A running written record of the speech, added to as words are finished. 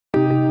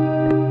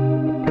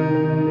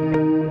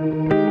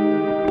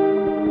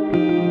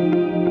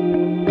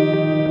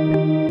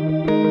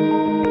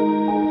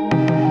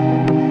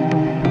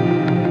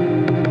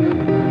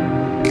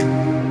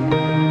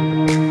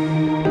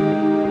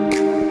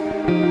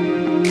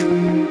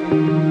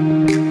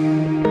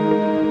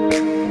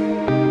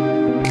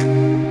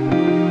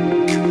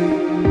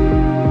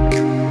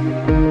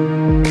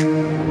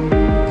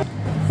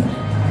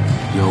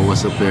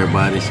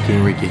everybody? It's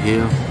King Ricky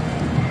Hill.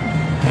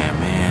 And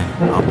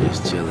man, I'm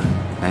just chilling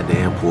at the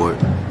airport.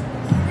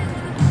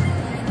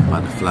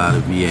 About to fly to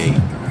VA.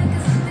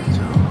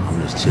 So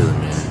I'm just chilling,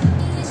 man.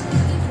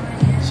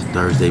 It's a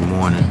Thursday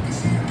morning.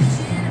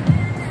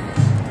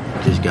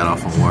 Just got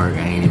off from work.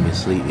 I ain't even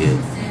sleep yet.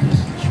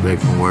 Just straight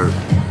from work.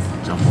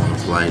 Jump on the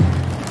flight.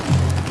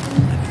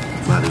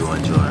 About to go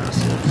enjoy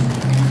ourselves.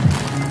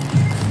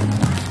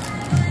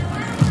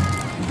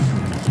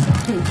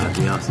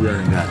 Y'all see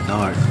that it got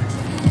dark.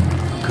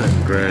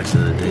 Cutting grass the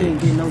other day. You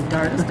ain't get no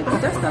dark.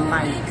 That's the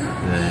light.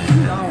 Yeah.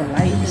 You all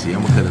light. You see,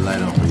 I'm gonna cut the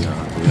light on for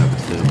y'all. So y'all can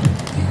still.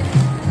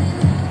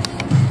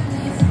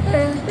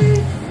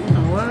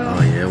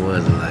 Oh yeah, it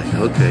was a light.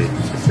 Okay.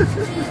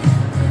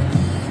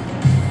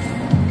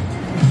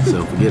 So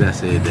forget I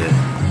said that.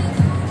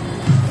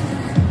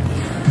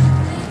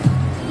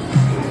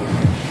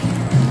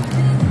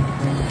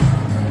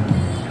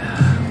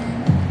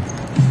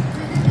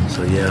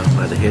 So yeah, I'm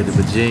about to head to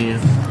Virginia.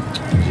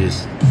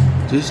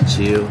 Just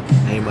chill.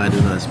 Ain't about to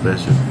do nothing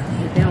special.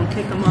 If they don't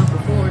kick them off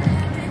before.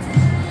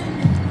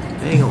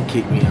 They ain't gonna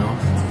kick me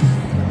off.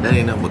 That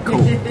ain't nothing but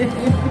coke.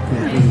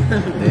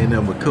 That ain't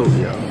nothing but coke,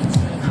 y'all.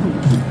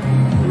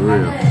 For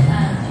real.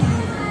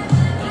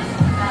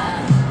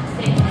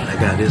 I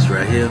got this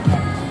right here.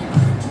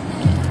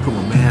 Put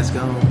my mask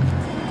on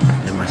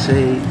and my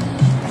shade.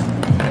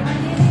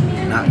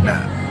 Knocked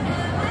out.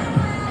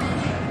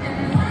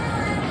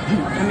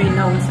 I mean,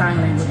 no sign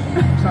language.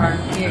 Sorry.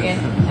 Here again.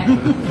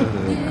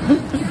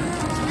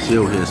 She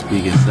over here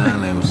speaking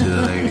sign language to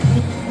her like,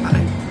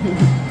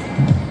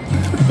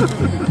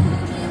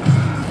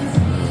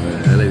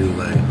 that lady was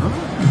like, huh?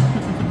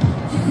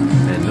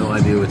 Had no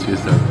idea what she was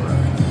talking about.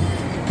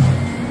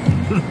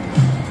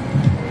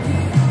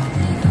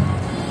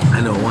 I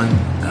know one,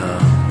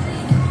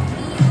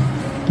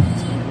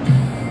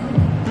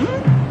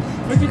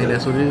 hey,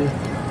 that's what it is?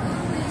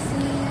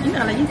 You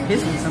know, like you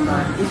kissing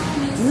somebody.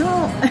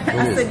 No,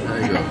 I said you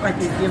act like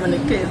you're giving a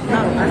kiss. No,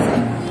 I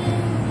said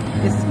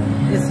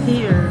it's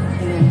here and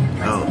then.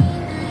 Oh,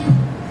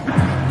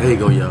 there you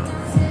go, y'all.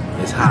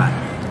 It's hot,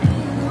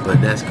 but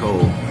that's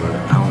cold. But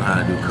I don't know how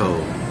to do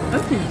cold.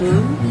 What you do?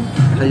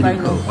 How you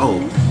do cold? Oh,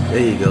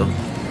 there you go.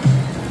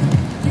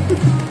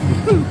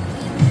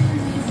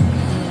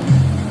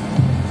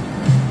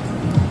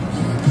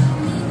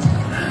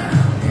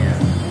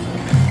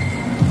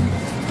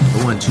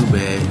 It wasn't too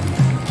bad.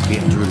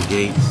 Getting through the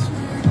gates.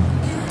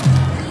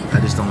 I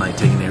just don't like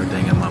taking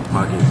everything in my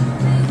pocket.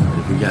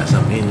 If we got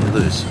something in here,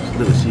 little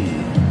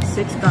shit.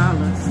 $6.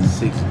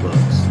 $6.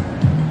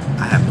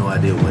 I have no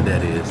idea what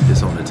that is.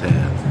 It's on the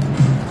tab.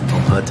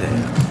 On her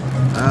tab.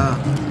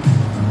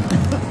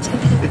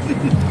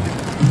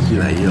 She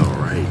like, you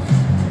alright?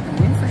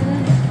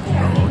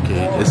 Oh,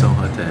 okay. It's on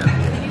her tab.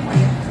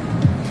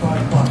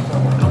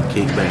 Don't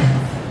kick back.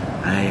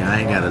 I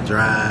ain't gotta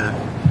drive.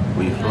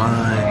 We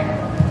flying.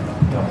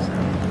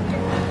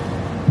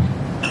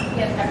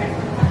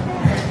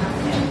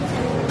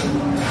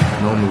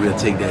 Normally we'll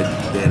take that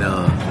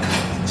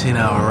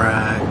 10-hour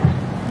ride,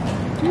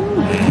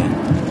 and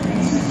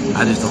I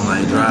just don't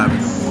like driving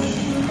no more.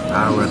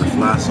 I'd rather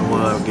fly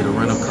somewhere, get a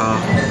rental car,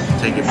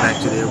 take it back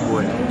to the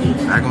airport,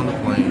 back on the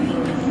plane.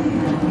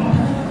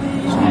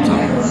 That's what I'm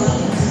talking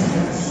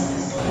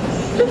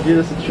about. Get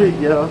us a treat,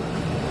 y'all.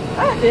 I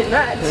did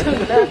not do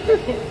that.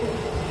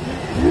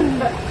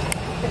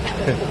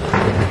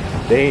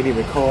 They ain't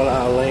even call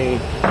our lane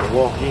to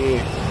walk in,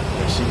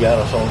 and she got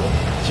us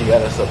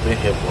up in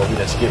here, boy. We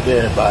done skipped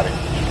everybody.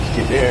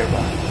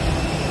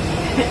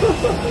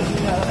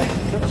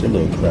 It's a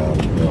little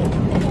crowded, you know.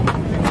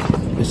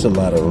 It's a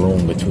lot of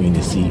room between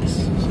the seats,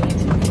 so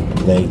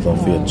legs don't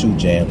feel too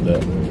jammed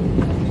up.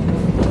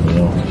 You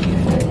know,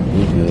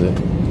 we good.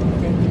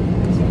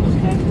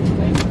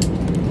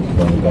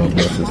 God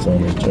bless us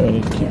on this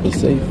journey. Keep us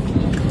safe.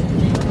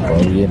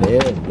 While we in the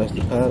air, bless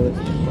the pilot.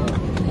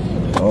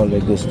 All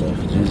that good stuff.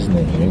 In Jesus'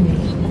 name, amen.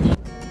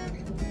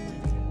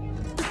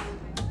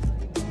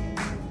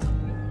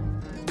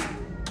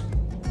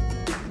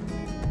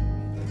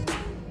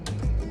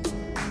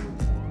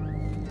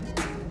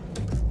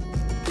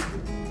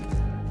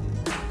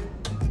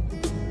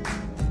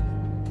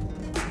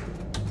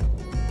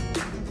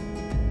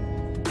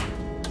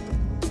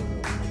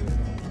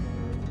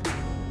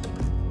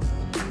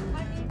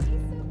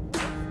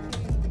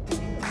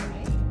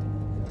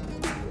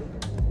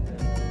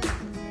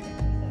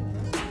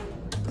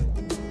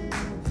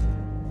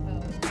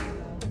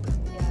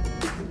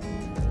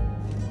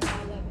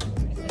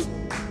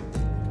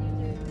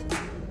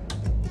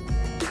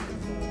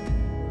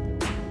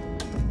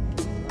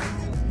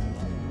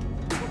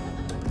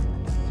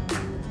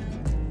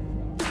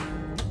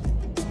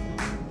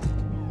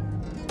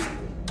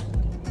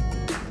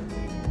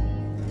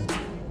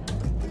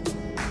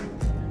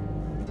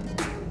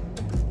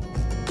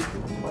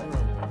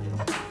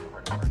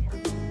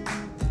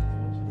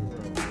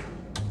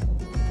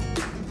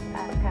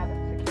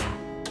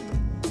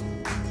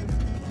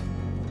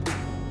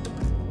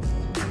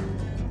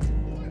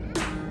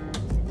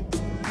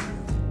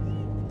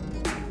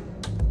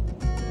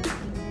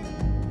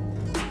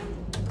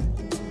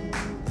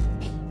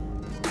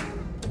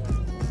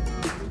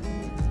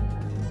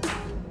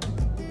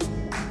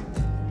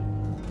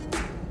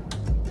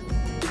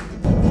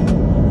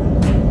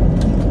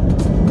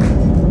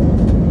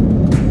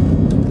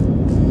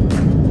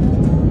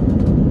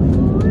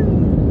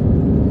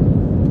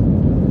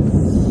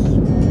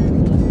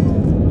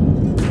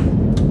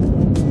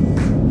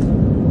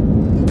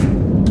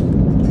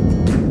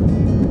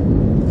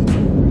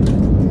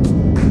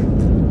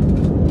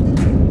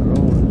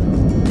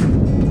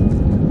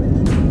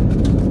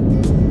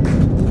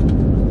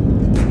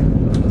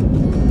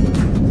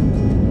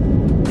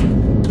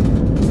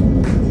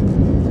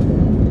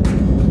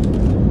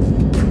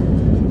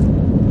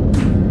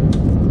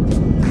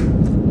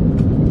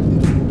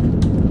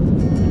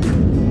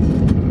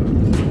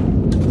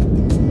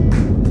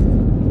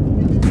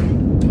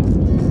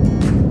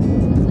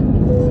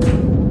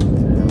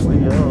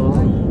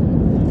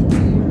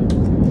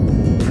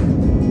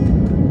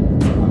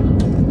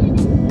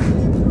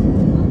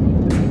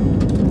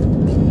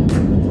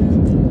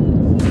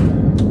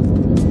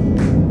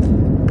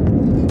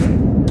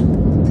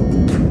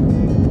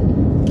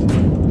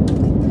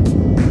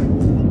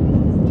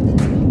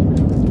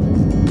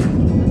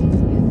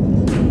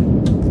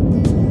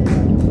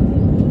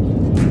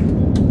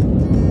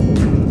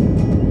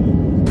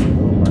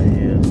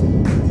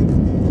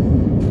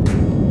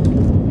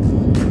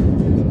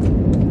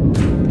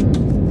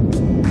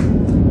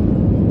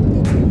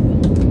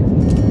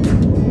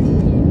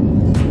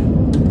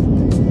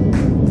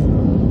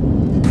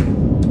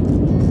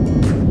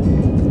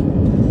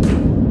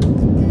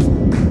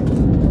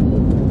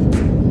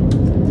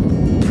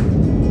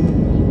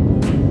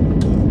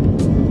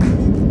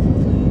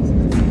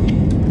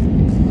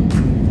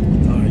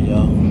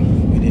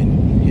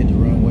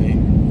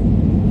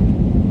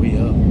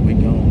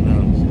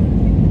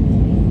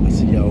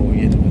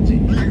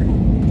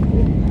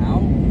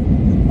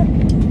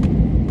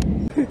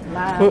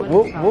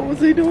 What was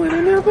he doing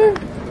in there, baby?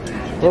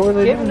 What was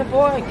he Giving doing? the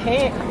boy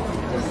candy.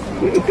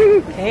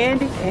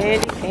 Candy.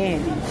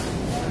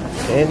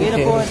 Get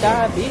a boy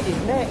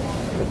diabetes next.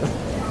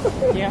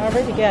 You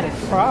already got a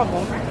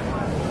problem.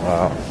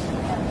 Wow.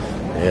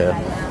 Yeah.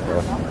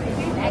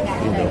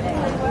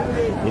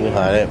 You know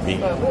how that be.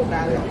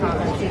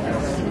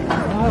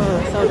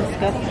 Oh, so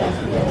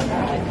disgusting.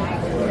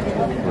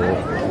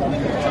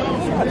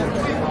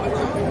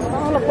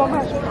 All up on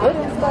my foot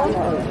and stuff.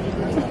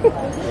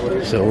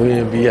 So we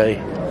in VA.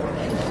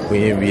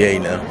 We in VA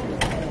now.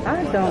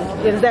 I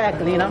don't.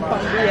 Exactly, and I'm from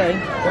VA.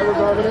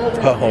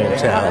 Her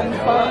hometown.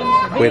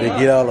 Where they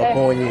get all up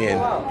on you and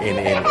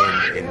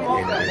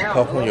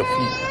puff on your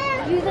feet.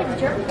 She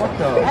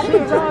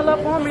was all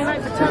up on me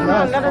like the tongue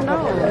I let her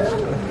know.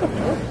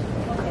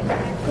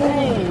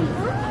 Dang.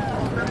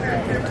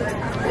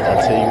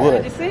 I'll tell you Did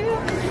what. you see it?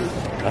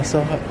 I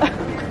saw her.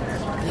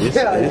 This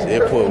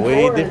airport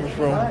way different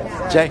from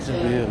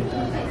Jacksonville.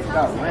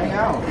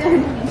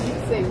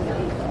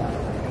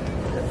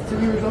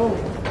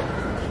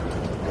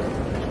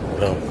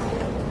 Well,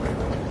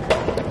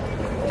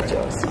 let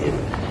y'all see it.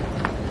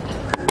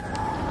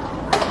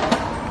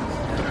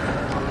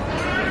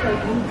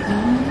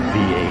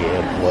 VA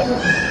airport.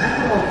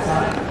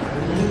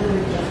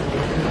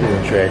 Put the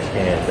trash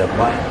cans up.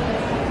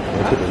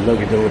 They put the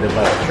luggage over there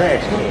by the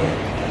trash can.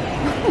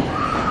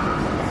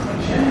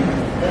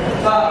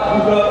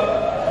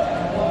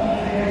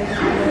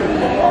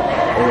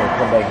 They're gonna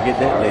come back and get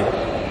that later.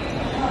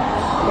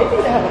 They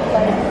need to have a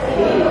plan for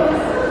kids.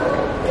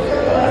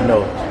 I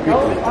know.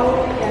 Strictly.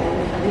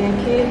 Being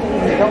kids and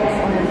adults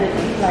on the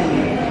little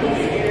plane.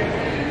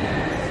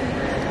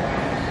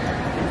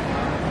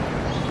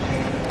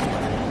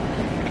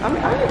 I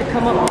need to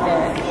come up with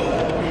that.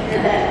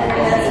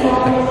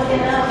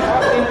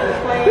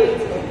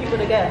 People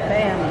that got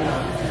family.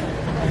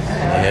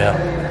 Yeah.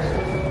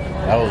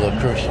 That was a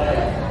crucial.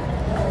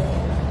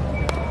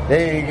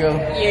 There you go.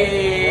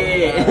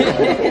 Yeah.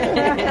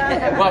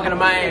 Welcome to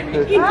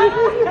Miami. He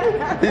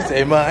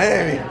said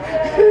Miami.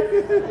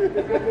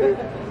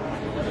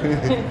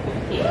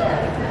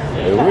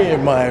 If we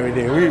in Miami,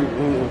 then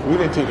we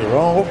done took the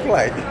wrong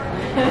flight.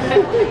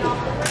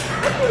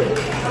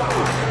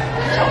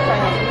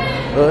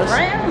 Us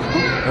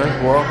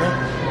walking.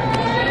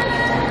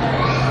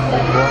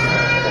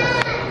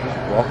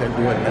 Walking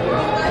doing that.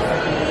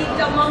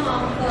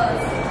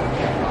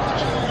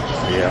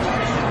 Yeah.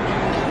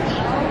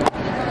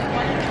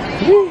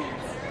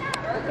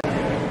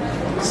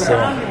 So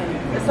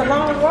It's a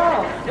long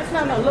walk. It's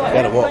not no little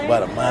gotta walk airplane.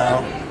 about a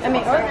mile I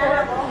mean,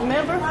 airport,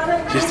 remember?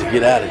 just to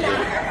get out of here.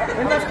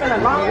 It must been a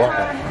long Walking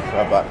time.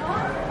 for about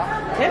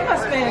It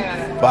must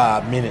been.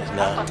 5 minutes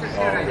now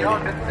already.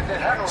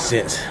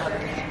 Since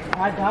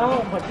I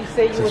don't, but you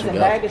say you Since was we in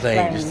got off the baggage plane,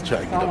 claim. just to try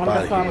to get So up I'm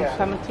out of just here.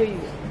 coming to you.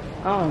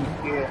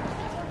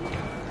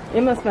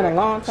 It must have been a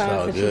long all time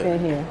since good. you've been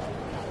here.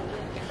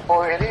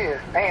 Oh, it is.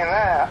 Ain't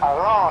that a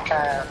long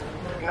time?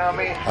 You know what I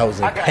mean? I was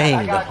in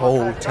pain the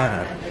whole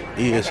time.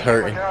 Ears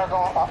hurting.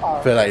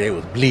 Felt like they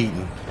was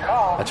bleeding.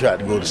 I tried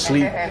to go to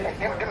sleep.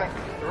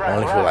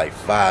 Only for like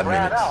 5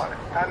 minutes.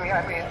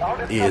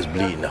 Ears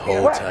bleeding the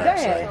whole What? time.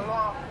 Dad,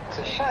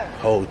 So,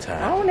 whole I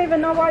time. don't even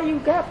know why you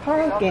got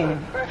parking.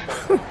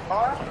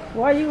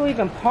 Why you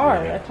even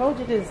parked? I told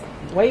you to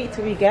wait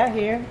till we got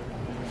here.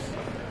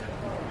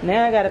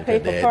 Now I got to pay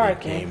Because for Dad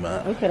parking. came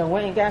out. We could have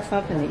went and got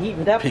something to eat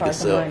with that Pick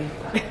us parking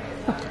up. money.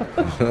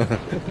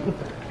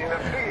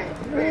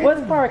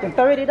 What's parking?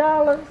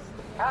 $30?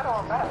 I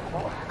don't know.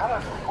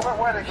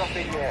 Where they gonna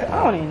be at? I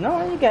don't even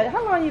know. You got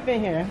how long you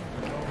been here?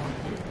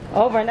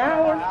 Over an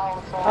hour?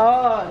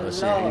 Oh Let's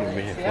see, Lord. you've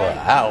been here for an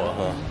hour,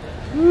 huh?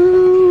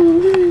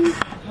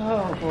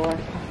 Oh boy.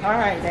 All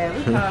right, Dad,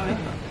 we coming.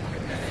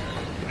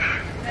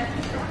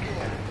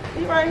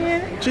 You right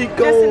here?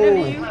 Chico.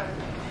 Listening to you?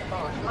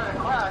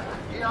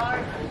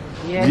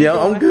 Yeah, Yeah,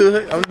 I'm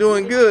good. I'm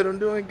doing good. I'm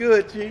doing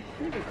good, Chief.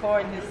 You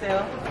recording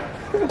yourself.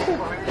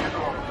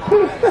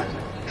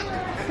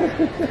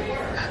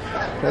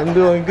 I'm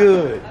doing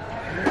good.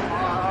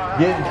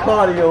 Getting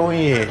cardio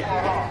in.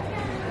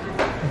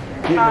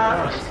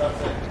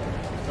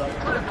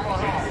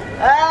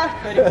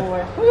 Pretty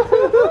boy.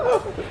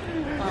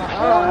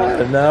 No, I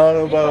don't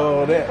know about all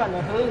You that. from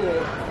the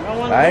hood.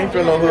 I ain't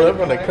from no hood. I'm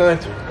from the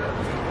country.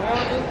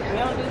 We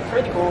don't do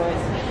pretty boys.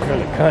 I'm from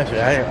the country.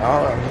 I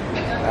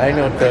ain't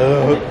no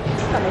thug.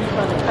 From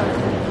the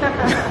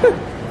country.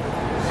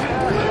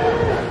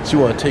 She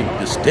want to take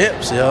the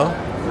steps, y'all.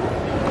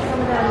 Come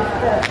down the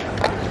steps.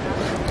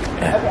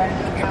 Okay.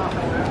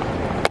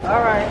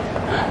 All right.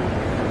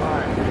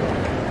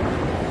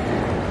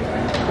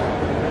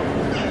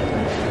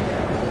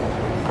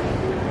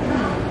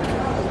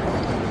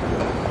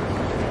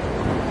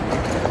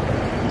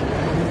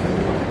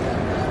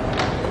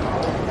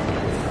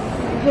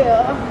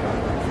 Yeah.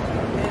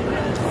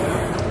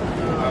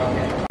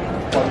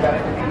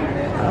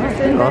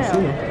 Sit I down.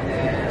 see him.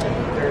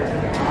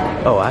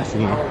 Oh, I see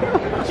him.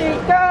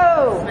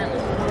 Chico!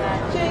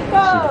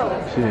 Chico!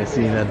 She didn't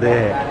see her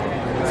dad.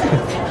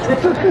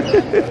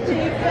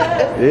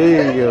 Chico!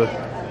 There you go.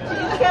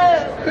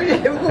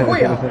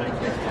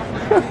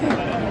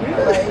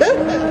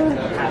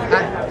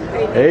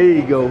 There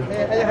you go.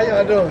 Hey, how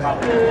y'all doing?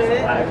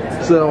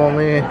 What's up, my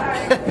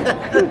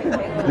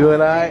man?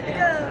 Doing all right?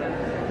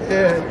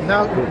 Yeah,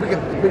 now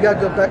we got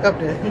to go back up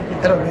there.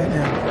 Head over there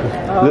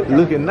now.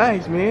 Looking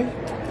nice, man.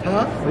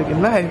 Huh?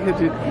 Looking nice. Get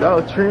your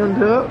all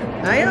trimmed up.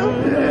 I am?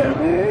 Yeah,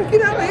 man.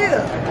 Get out of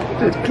here.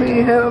 Just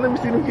clean hair. Let me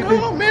see them get this.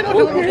 No, man,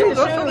 don't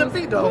show the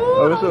feet, though.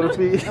 Oh, don't show the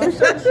feet.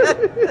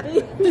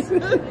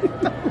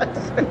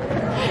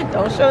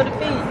 Don't show the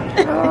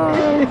feet.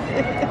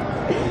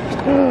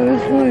 Oh,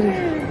 that's funny.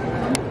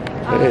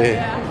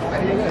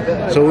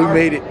 Yeah. So we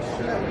made it.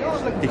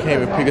 He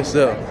came and picked us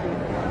up.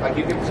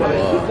 So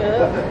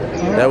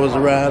that was the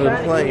ride of the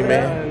plane,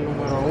 man.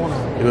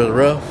 It was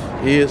rough.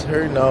 Ears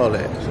hurting, all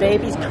that. So,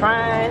 Baby's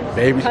crying.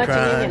 Baby's punching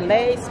crying. in your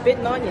legs,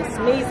 spitting on you,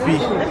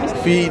 sneezing.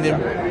 feeding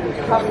him.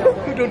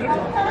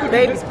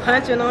 Baby's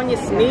punching on you,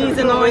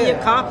 sneezing on you,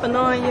 coughing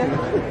on you,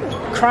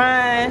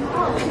 crying.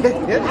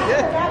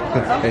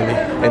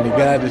 and the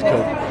guy just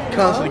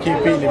constantly keep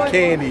feeding him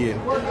candy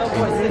and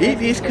eat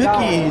these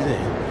cookies.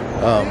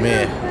 And, oh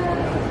man,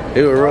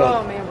 it was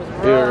rough. Oh, man, it was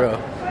rough. It was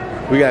rough.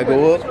 We gotta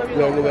go up. We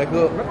gotta go back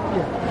up.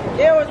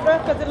 Yeah, it was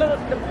rough because the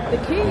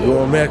kid.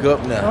 Going back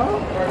up now.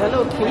 The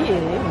little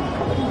kid.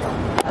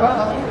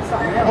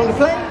 On the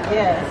plane?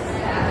 Yes.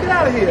 Get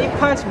out of He here.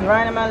 punched me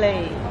right in my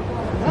leg.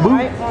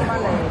 Right on my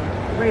leg.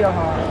 Real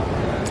hard.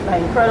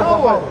 Like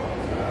incredible.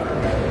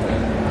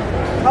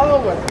 How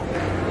old was it?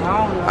 I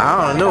don't know. I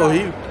don't know.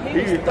 He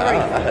was 3.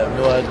 I have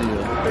no idea.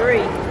 3.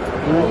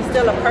 He's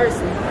still a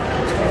person.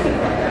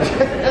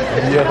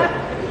 Yeah,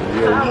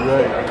 you're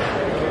right.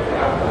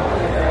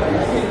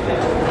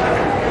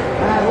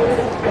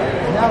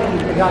 Now we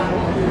got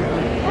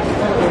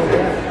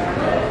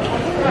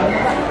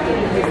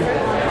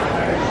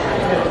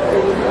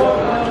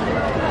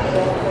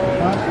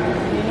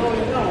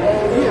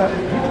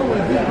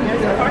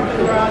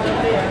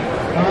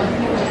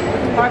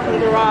Parking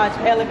garage,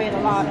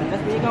 elevator lobby.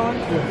 That's where you going?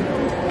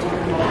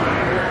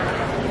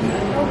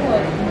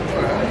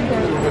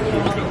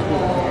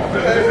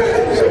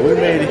 So we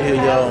made it here,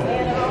 y'all.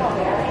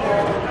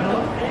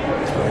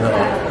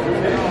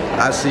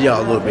 I'll see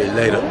y'all a little bit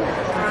later.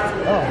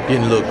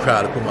 Getting a little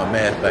crowded, put my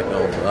mask back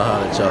on. So I'll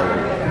holler at y'all.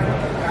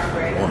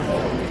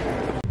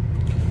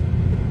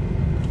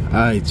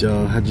 Alright,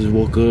 y'all. I just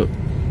woke up.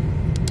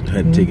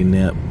 Had to take a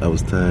nap. I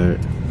was tired.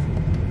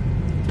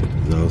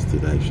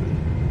 Exhausted, actually.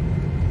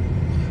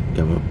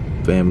 Got my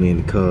family in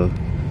the car.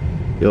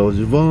 Yo,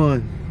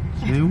 Javon.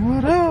 Say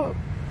what up?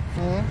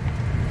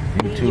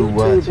 YouTube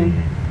watching.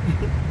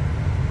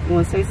 You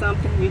want to say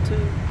something?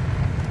 YouTube?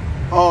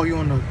 Oh, you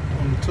on the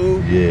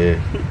tube? Yeah.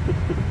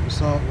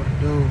 What's up? What it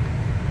do?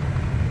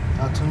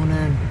 Y'all tune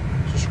in,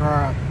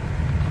 subscribe.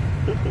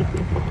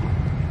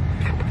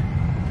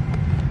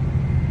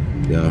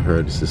 Y'all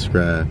heard to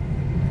subscribe.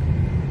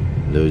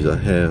 Those y'all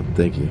have,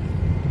 thank you.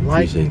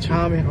 Like Appreciate and you.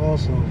 comment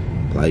also.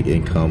 Like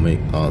and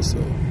comment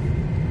also.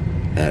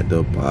 At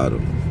the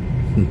bottom.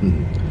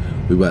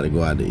 We about to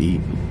go out to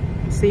eat.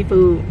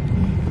 Seafood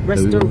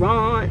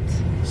restaurant.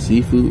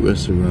 Seafood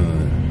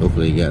restaurant.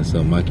 Hopefully they got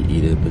something I can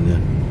eat up in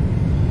there.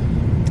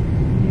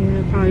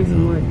 Yeah, probably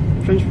some what?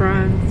 French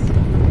fries.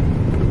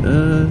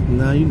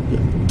 Nah, you,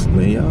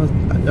 man, y'all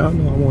know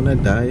I'm on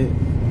that diet.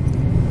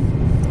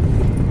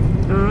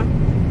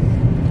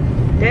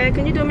 Dad,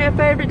 can you do me a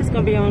favor? This is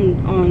gonna be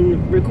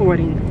on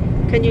recording.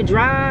 Can you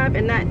drive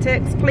and not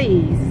text,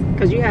 please?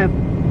 Because you have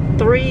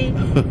 3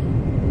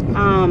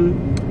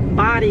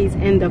 bodies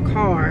in the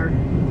car.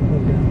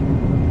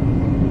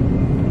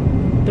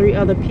 3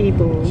 other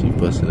people. She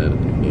busting at it.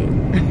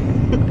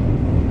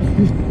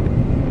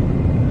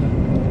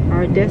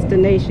 Our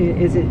destination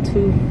isn't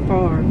too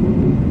far.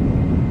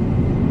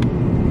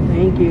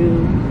 Thank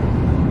you.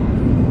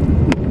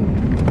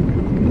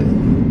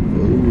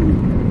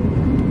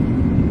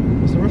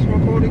 What's the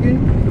restaurant called again?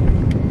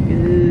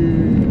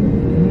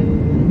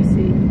 Let me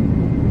see.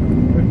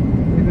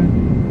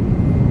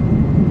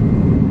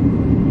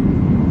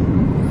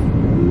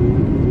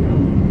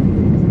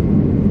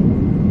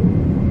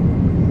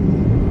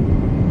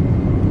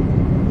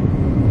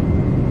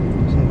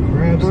 Some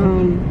crabs.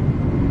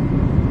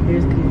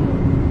 Here's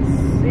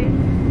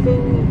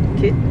Seafood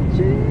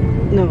Kitchen.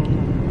 No.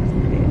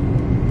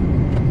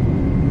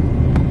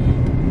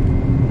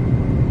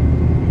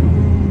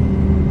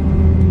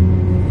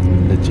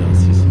 Let y'all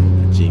see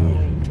some genius.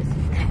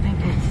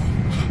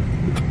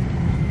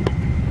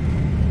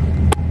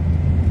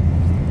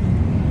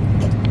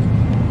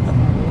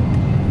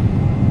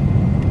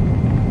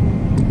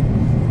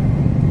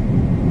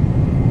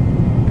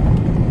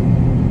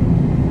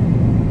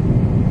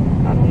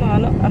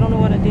 I don't know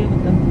what I did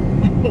with the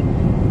with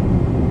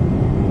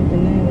the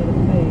name of the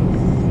place.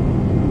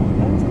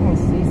 I was gonna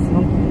see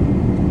something.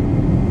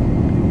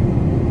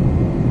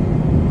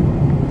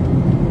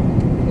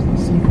 What's the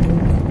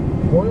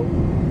seafood? Oil?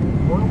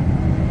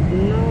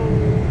 No.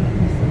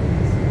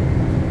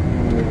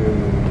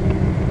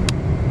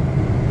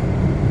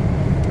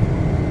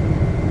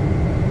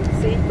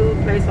 Seafood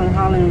place on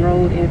Holland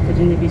Road in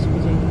Virginia Beach,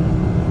 Virginia.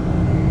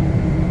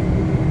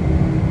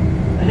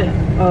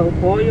 Oh,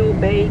 Boyle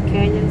Bay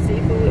Canyon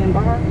Seafood and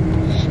Bar. I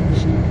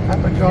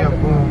thought y'all,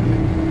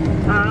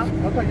 Huh? I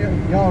thought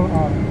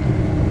y'all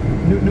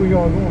knew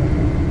y'all going.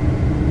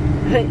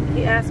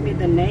 He asked me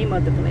the name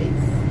of the place.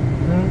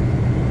 Huh?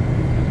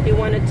 He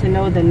wanted to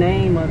know the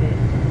name of it.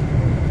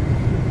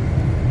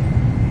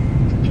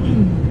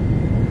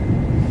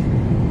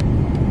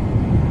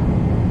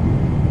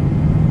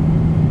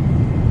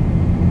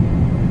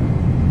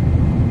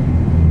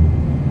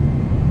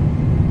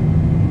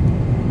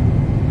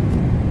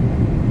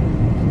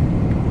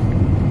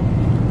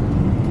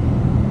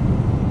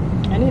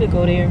 I need to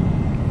go there.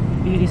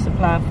 Beauty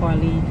Supply before I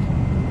leave.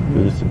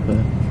 Beauty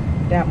Supply.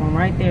 That one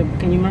right there.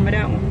 Can you remember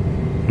that one?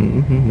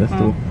 Mm-hmm. That's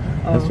Huh?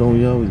 that's the one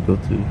we always go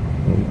to.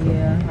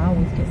 Yeah, I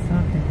always get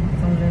something.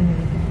 Some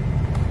lemonade.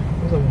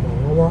 What's up with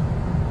Wawa?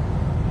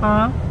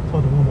 Huh?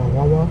 Oh, the one by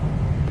Wawa?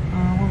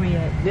 Where we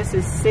at? This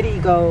is City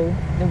Go.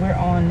 That we're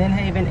on Lynn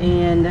Haven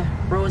and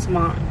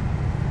Rosemont.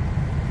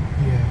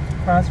 Yeah.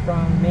 Across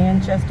from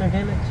Manchester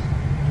Village.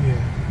 Yeah.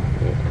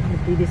 The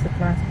beauty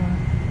supply spot.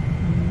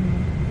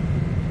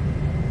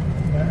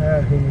 I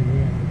asked him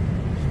again.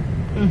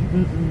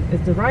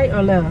 Is the right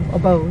or left or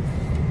both?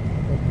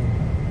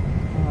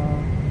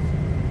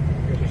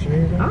 Got the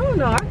shades I on? don't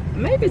know.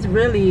 Maybe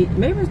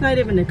it's not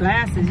even the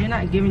glasses. You're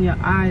not giving your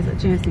eyes a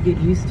chance to get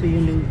used to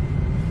your new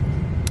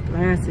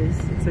glasses.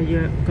 So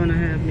you're gonna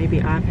have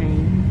maybe eye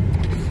pain.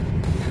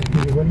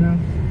 You what now?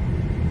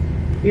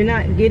 You're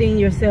not getting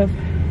yourself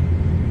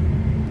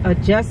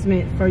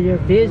adjustment for your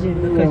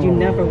vision because you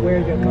never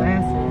wear your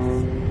glasses.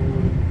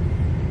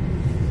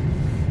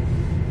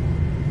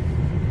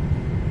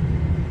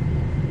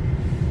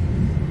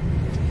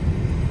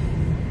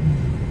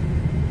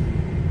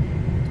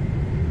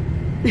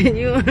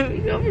 You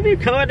gonna be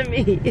recording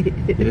me?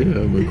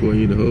 Yeah, I'm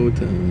recording you the whole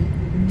time.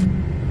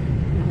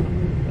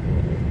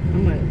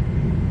 I'm gonna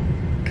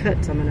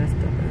cut some of that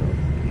stuff out.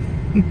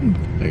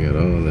 I got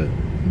all that.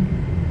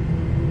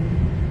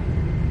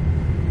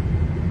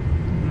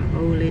 My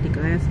old lady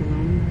glasses on.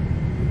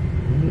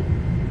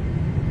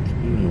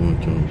 I don't want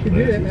your She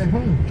did it at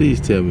home. Please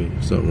tell me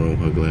if something wrong with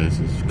her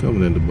glasses. She's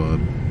coming at the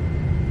bottom.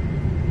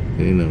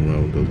 There ain't nothing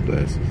wrong with those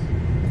glasses.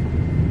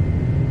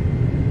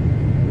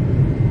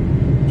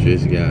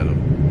 Just got them.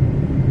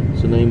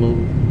 What's the name of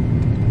them?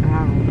 I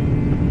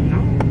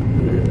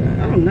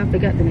don't know. I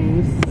forgot the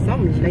name.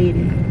 Some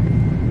lady.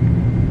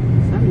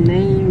 Some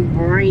name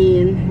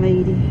brand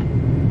lady.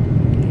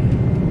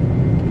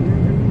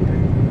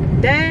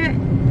 Dad?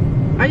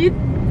 Are you...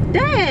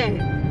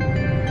 Dad!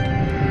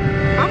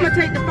 I'm gonna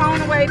take the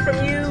phone away from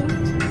you.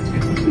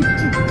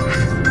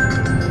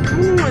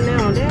 Come on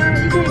now,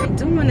 Dad. You can't be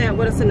doing that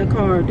with us in the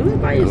car. Do it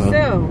by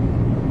yourself.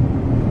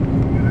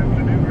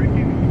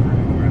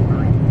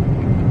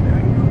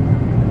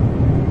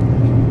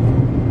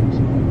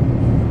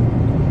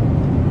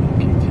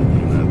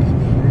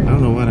 I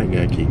don't know why that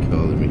guy keep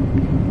calling me.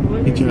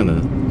 He trying to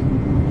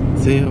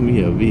sell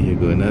me a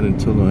vehicle, and I done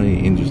told him I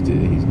ain't interested.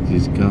 He's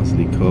just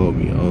constantly called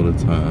me all the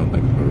time,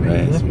 like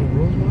harass me.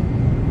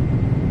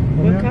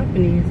 What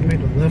company is You it?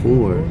 made the left.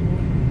 Ford.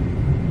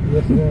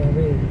 Left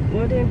there.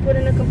 Well, then put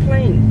in a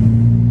complaint.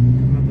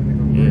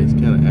 Yeah, it's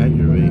kind of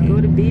aggravating.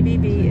 Go to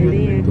BBB and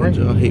then... Don't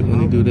y'all hate when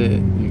they do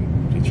that?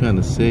 You trying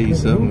to sell you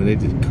something, and they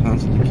just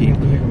constantly keep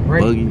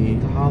bugging you.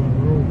 The Holland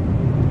Road.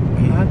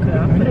 I'll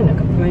put in a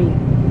complaint.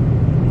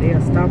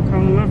 They'll stop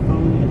calling my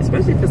phone,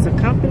 especially if it's a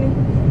company.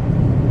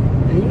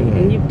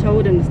 And you've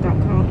told them to stop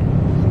calling.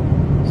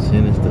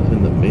 Sending stuff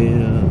in the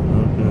mail,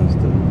 all kind of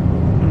stuff.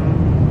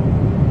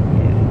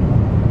 Yeah.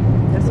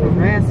 That's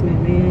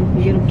harassment, man.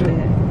 You get them for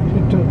that. She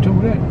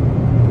told that.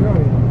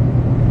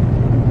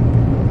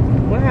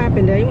 What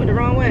happened there? You went the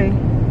wrong way?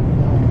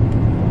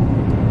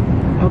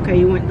 Okay,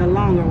 you went the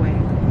longer way.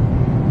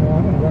 No, I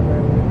went right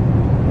way.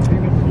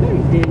 No,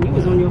 you didn't. You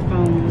was on your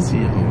phone. See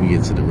you when we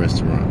get to the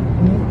restaurant.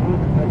 You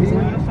was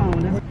on your phone.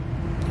 That's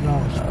No.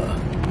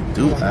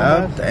 Do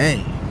our thing.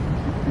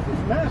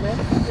 You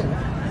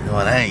know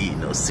what? I ain't eating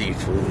no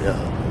seafood,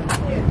 y'all.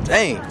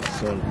 Dang,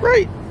 so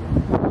great.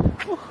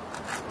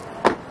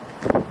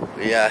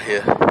 We out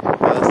here.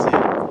 Y'all see it?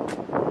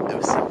 Let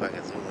me see if I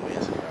can zoom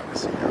in so y'all can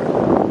see it.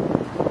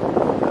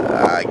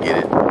 I get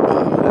it.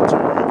 That's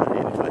right.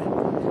 Anyway,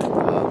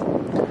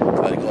 I'm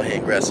gonna go ahead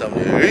and grab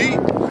something to eat.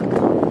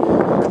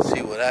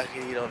 See what I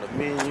can eat on the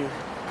menu.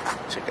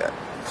 Check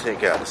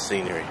out the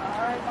scenery.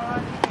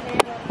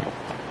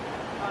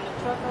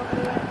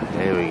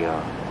 There we go.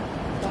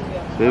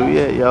 Where we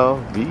at, y'all?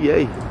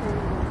 VA.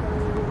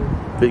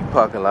 Big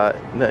parking lot.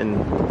 Nothing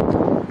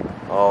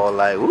all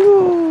like,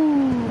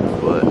 woo.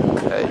 But,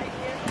 hey,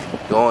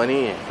 going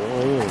in.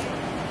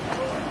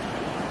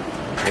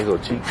 There go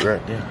Cheek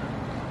right there.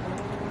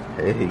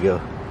 There you go.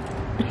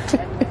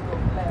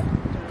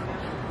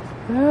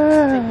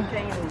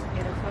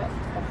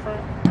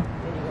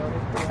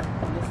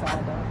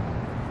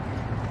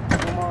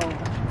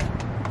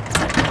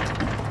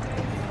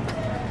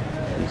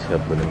 He's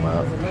helping him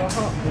out.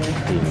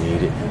 He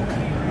need it.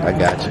 I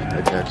got you.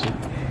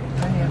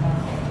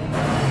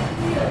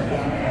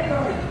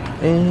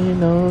 Ain't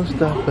no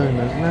stopping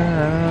us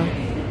now.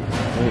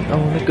 I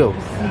want to go.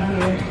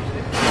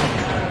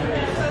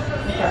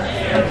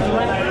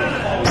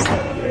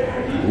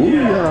 Ooh,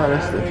 yeah,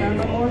 that's the.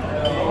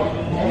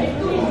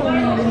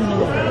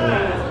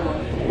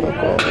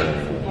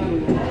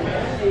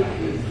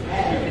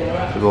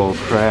 Big old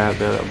crab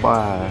that I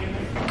buy.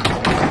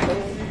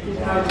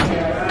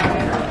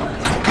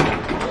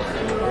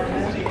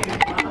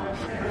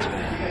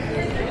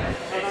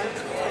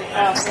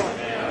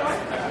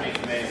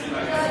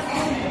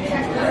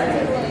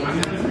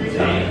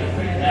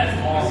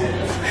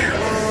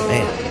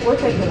 We'll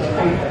take it.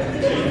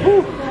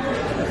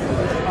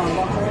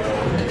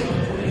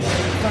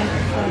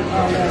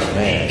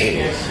 Man, it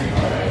is.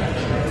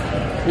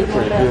 It's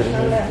pretty good in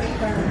here.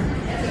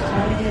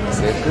 It's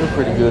good,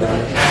 pretty good in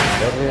here.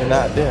 They're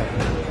not there.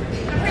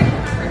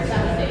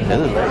 They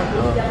look like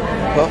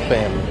Puff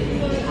family.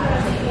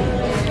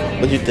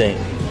 What do you think?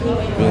 You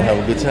gonna have a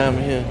good time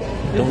in here?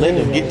 Don't let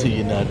them get to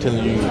you now,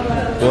 telling you. You know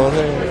what I'm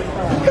saying?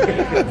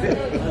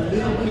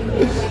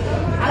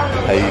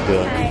 How you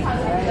doing?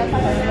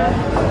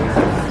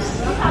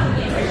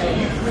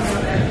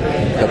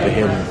 Helping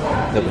him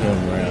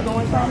around.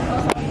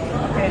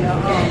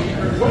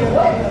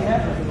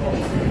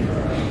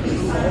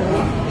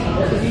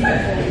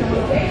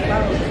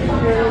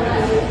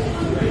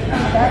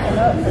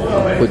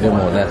 Put them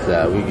on that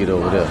side. We get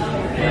over there.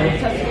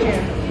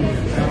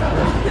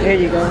 There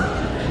you go.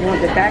 You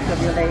want the back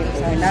of your legs,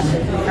 sorry, not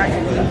your knee.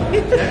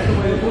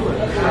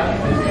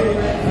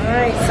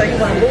 Alright, so you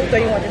want to move or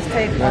you want to just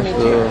take on the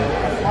chair?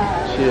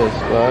 Chill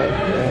spot.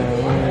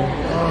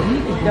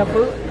 The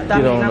boot?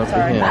 I'm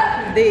sorry.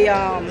 The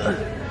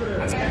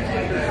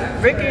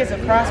Ricky is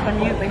across from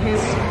you, but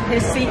his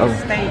seat is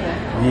stable.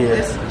 Yeah.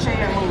 This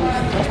chair moves.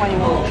 Which one you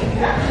want?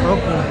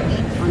 Okay.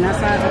 On that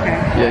side? Okay.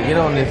 Yeah, get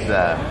on this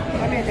side.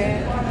 Come here,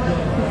 Dad.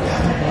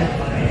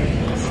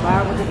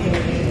 Slide with the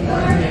head.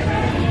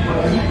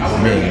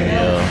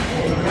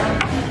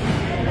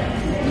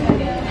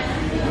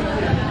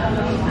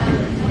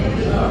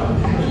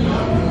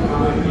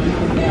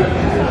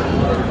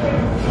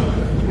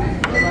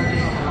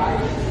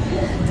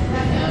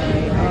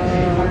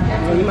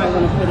 You might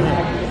want to put it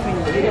back between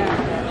the feet.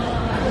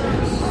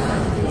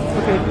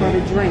 Okay, for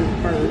the drink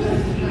first.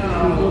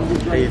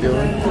 How you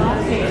doing?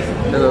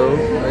 Hello.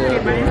 Okay,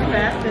 my name's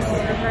Beth. This is the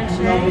lunch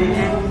and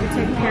we'll be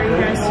taking care of you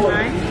guys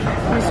tonight.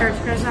 Can we start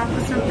you guys off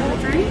with something to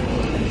drink?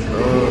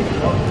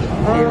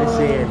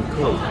 Hennessy and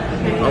Coke.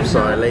 I'm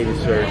sorry,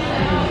 ladies first.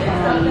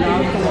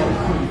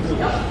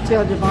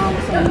 Tell Javon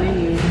what's on the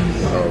menu.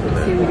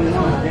 See what he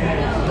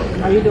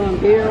wants. Are you doing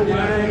beer,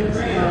 wine,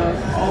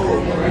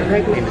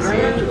 regular drinks?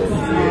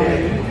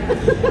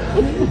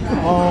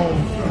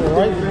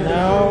 Right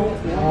now,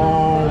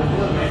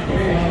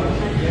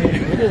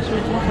 what is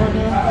sweet right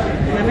now?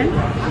 Lemon?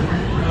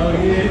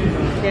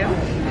 Yeah.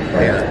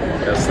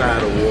 Yeah, a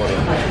side of water.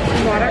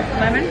 Water?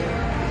 Lemon?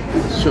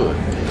 Sure.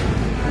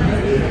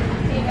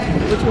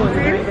 Which one is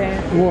right there?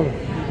 Water.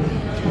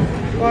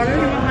 Water? You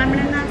want lemon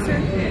in that, sir?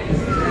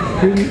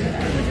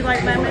 Would you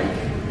like lemon?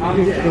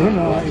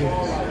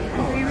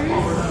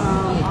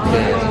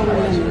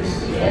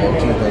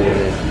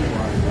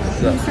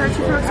 Can you start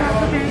your folks off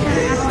with any kind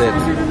of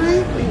appetizer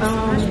tonight?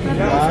 Mashed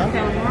potatoes,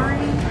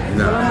 calamari?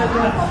 No.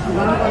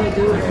 What I'm going to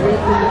do is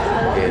read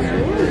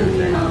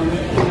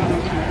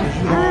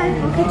Alright,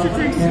 we'll get your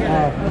drinks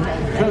together.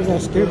 How's that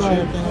steer thing I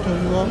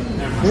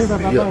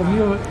told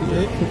you about?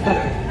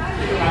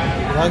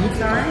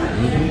 Sorry?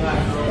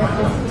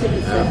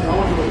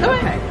 Go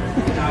ahead.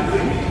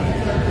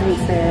 He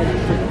said,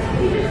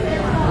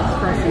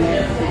 expressing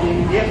it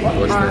again.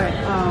 Alright,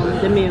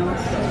 the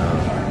meals.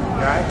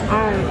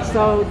 Alright,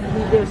 so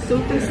there's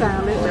soup and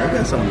salad. I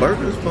got some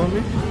burgers for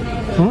me.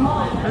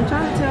 I'm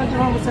trying to tell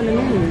Jerome what's on the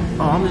menu.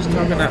 Oh, I'm just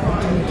talking out.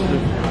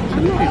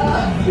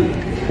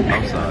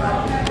 I'm sorry.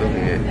 Go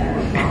ahead.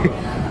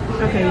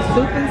 Okay,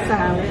 soup and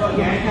salad. You want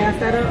to pass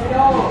that up?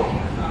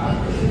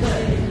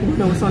 You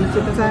know what's on the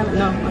soup and salad?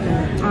 No?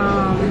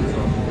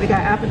 Okay. We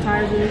got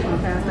appetizers. You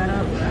want to pass that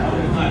up?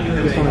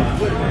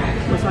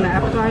 What's on the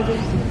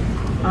appetizers?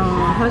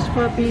 Hush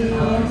puppies,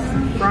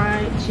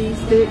 fried cheese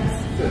sticks,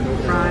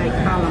 fried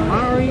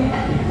calamari,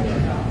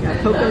 got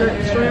coconut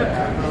shrimp,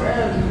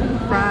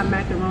 fried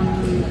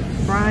macaroni,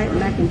 fried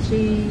mac and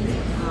cheese.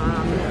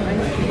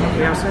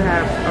 We also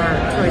have our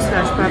choice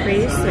hush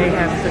puppies. They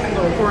have the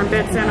little corn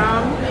bits in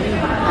them.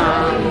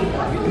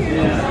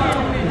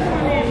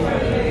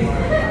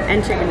 And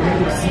chicken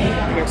wings.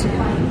 We got chicken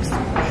wings.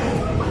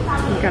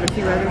 We've got a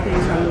few other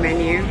things on the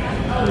menu.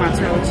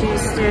 Mozzarella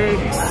cheese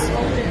sticks,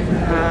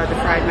 the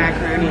fried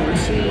macaroni and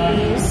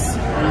cheese.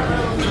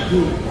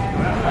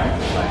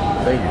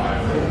 Thank you.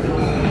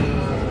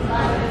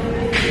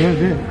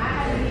 Where's it?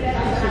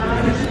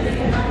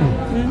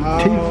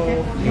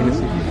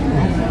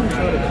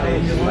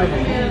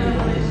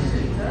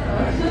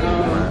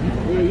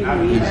 You can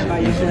eat that by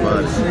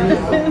yourself.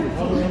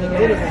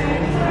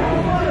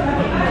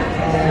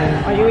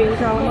 Are you eating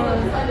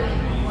calamari?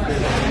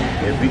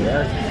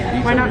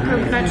 Why not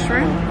coconut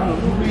shrimp?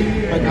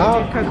 Like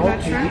Coconut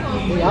shrimp? I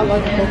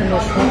like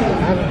coconut shrimp. I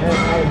haven't had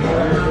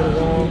calamari in a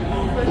long.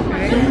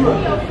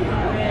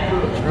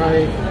 Try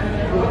it.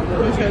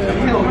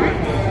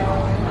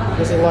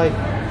 Is it like,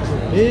 is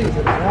it big? Is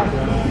it small?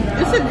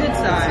 It's a good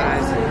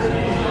size.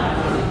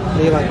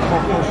 They like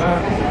popcorn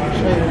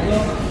shape.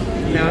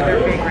 No, they're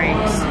big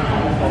rings.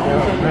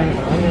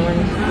 Onion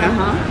rings.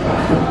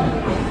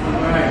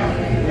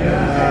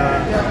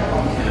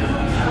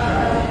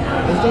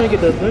 Let's go and get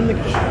the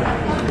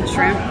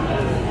Shrimp.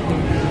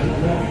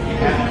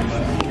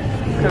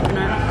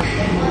 Coconut.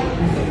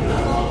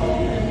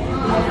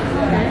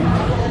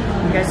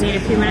 You guys need a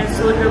few minutes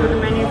to look over the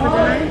menu for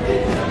tonight?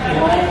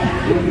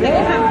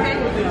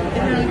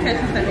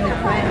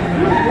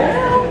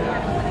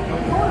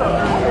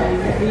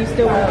 Do you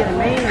still want to get a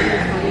main or you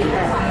just want to eat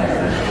that?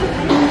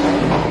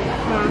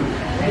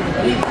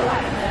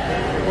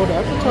 Oh, the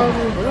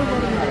appetizer.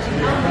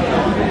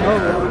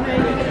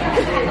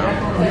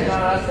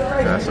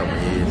 Got some of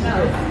these.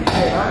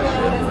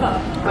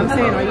 I'm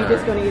saying, are you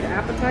just going to eat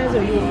appetizer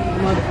or you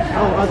want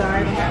other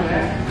items?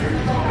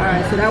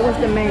 Alright, so that was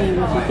the main,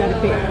 which you got to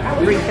pick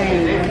 3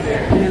 things.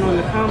 And then on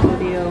the combo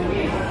deal,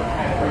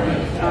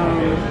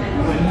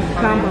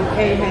 combo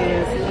A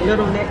has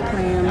little neck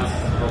clams,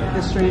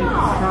 the shrimp,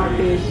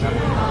 crawfish,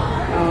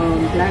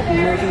 black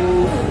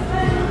mussels,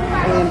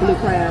 and blue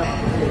crab.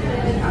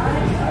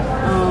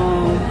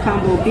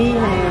 Combo B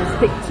has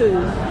pick 2,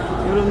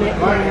 little neck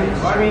clams,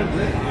 shrimp,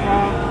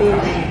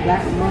 crawfish,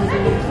 black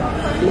mussels,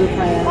 blue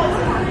crab.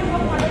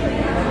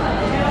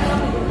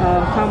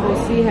 Combo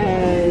C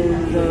has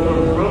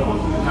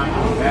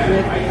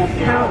with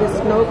a pound of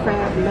snow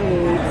crab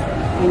legs,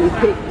 and you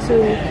pick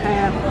 2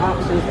 half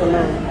options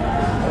below.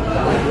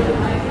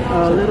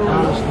 Little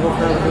Snow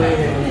crab leg.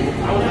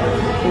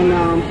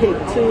 and pick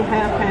 2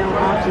 half-pound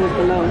options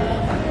below,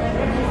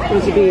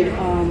 which would be the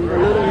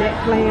little neck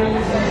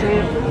clams,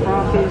 shrimp,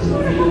 crawfish,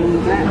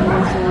 black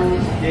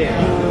mussels,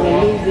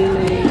 New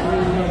Zealand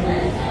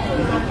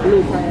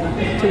blue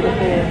crab, 2 to 4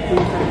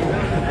 blue crab.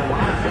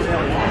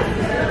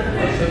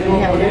 We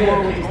have one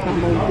more, which is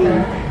combo B.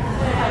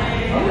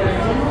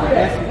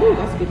 That's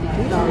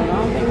 $52. I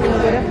don't think we're gonna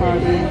go that far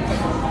then.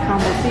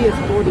 Combo C is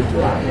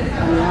 $42. I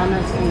mean, I'm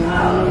not saying I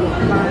don't know what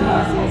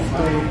finances,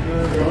 but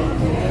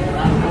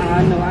I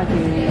know I can.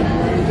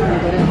 I'm trying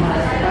to go that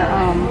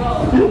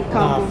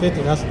far. But,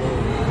 50, that's low.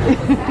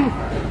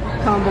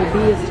 combo B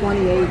is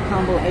 28.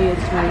 Combo A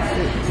is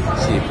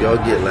 26. See, if y'all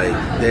get like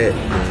that,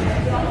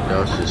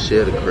 y'all should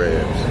share the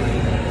crabs.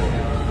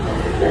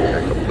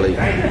 Like a plate.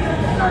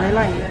 Are they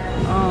like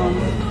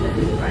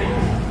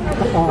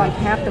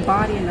half the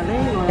body and the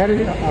leg? Or? How did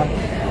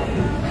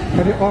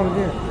you order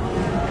that?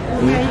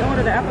 Yeah, you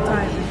ordered the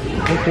appetizer.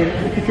 Okay,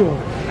 look at yours.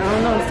 I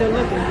don't know, I'm still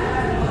looking.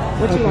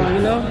 What you want,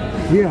 you know?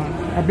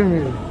 Yeah, I've been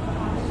ready.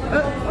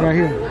 Right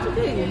here. What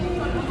you getting?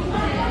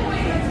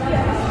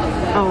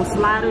 Oh,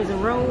 sliders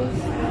and rolls?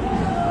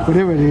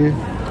 Whatever it is.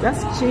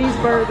 That's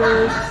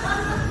cheeseburgers,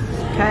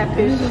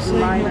 catfish,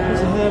 sliders,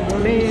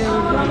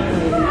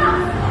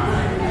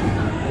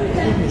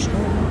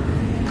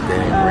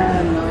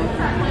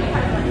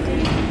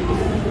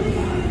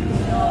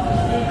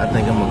 I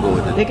think I'm gonna go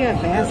with They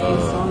got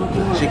baskets on the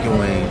the chicken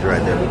wings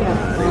right there. They got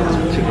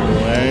some chicken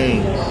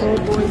wings. Poor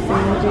boy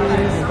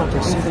sandwiches,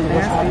 some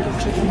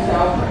baskets.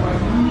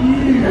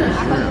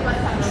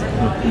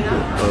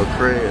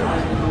 Crab.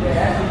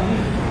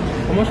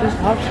 How much was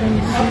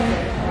options?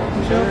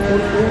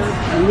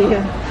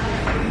 Yeah.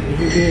 If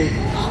you get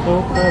snow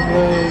crab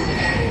leg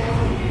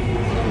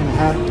and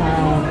half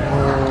pound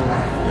or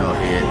Y'all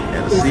had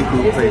at a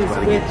seafood This place is about to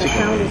with get the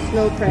chicken pound of wings.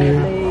 snow crab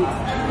legs,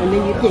 and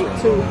then you pick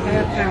 2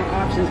 half-pound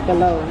options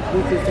below,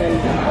 which is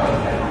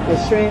the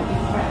shrimp,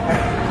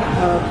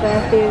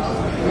 crawfish,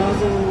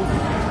 mussels,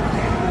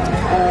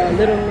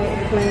 little neck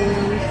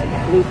clams,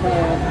 blue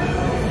crab.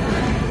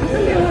 I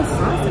think they have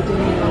sausage in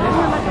there. They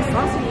have like a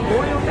sausage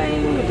boil thing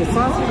with the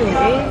sausage and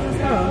eggs and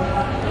stuff.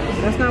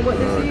 That's not what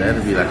this is?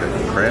 That'd be like a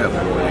crab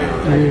boil.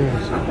 yeah.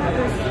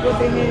 That's what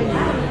they had.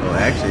 Oh,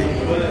 actually,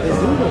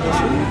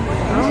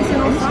 I don't see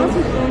no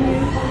sausage on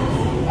here.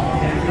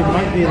 It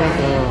might be like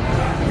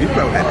a you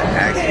probably had to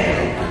ask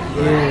them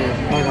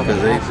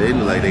because they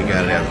look like they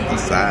got it as the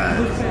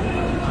side.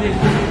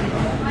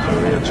 So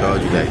they'll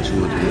charge you like $2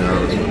 or $3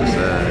 for the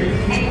side.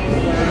 You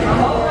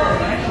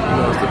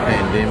know, it's the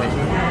pandemic.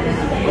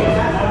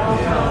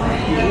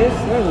 Yes,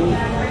 sir.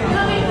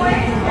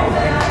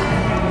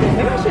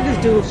 Maybe I should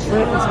just do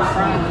shrimp and some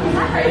fries.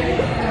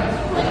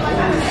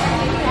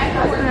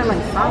 I think have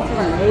like sausage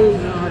and eggs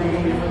and all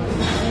that.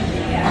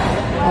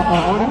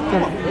 all that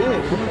stuff.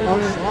 All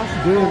that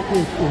good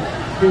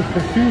is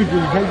confusing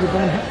how you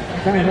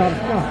bang out of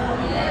stuff.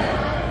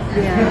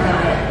 Yeah.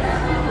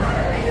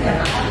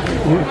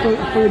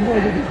 So you know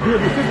you just do it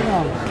for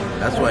 $50.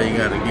 That's why you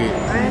gotta get.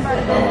 I ain't about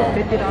to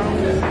pay $50.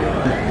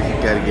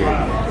 You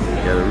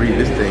gotta read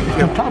this thing.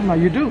 I'm talking about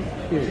you do.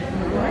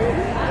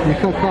 Yeah. You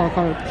call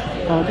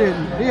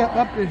they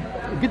up to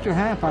get your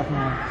hand off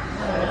now.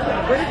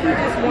 What if you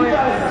just want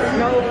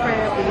snow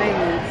crab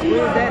legs? What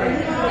is that?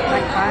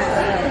 Like 5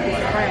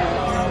 crabs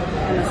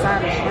and a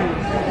side of shrimp.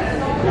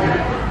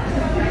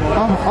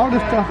 All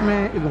this stuff,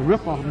 man, is a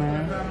ripoff,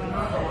 man.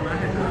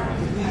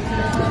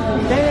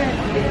 Dad,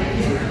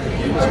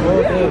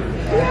 Well done.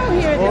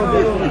 we out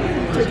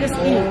here to just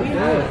eat.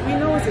 We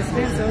know it's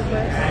expensive,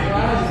 but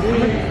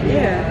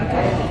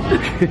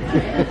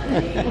yeah.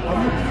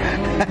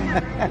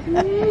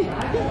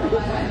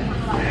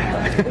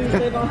 We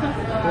save on her?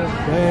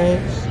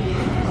 Bags.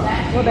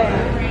 What bag?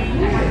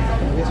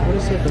 I guess what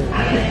is it? The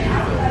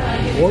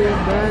oil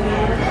bag?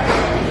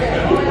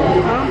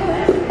 Huh?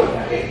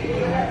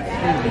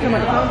 You talking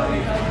about the combo?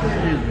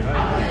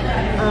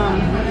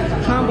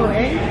 Combo A,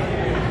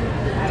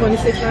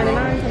 $26.99.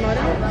 Something like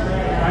that.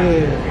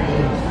 Yeah.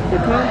 The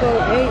combo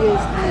A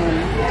is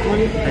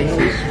 $20.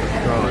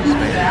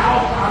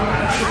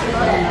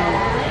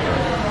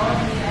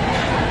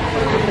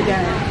 I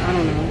forgot. I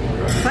don't know.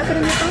 Type it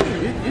in your phone.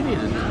 You need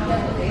to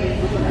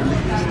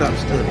stop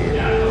studying.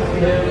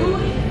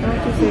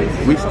 Don't you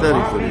say We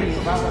study for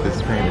this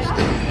famous stuff.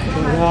 So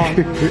now you want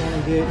to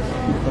get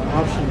the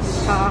options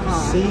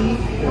C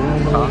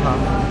or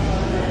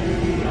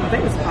I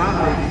think it's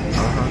Paha.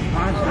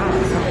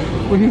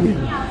 what do you mean?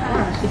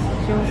 She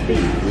don't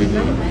speak. We need to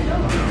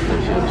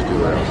do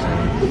what I'm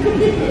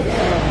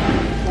saying.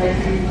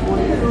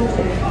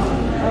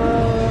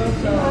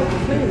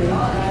 Clearly.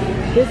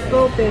 Disco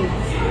Base.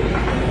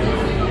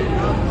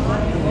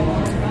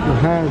 The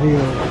high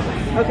heel.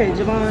 Okay,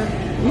 Javon,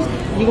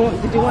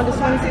 did you want this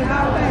 $26 thing?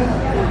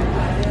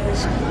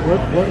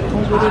 What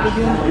comes with it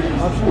again?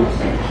 Options?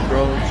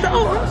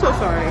 Oh, I'm so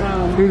sorry.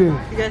 It is.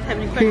 You guys have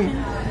any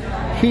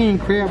questions? King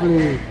crab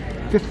leg.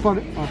 Just $45.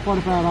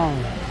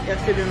 Y'all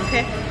still doing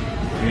okay?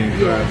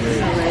 Alrighty.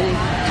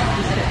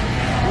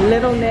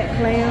 Little neck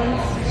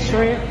clams,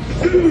 shrimp,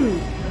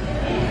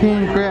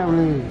 King crab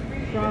leg.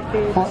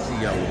 crawfish,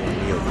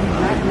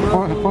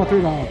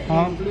 $43.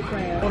 Huh? blue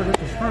crab. Order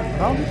this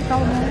shrimp. I'll just tell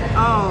them.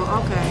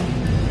 Oh, okay.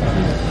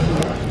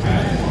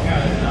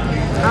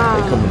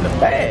 They come in the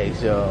bags,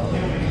 y'all.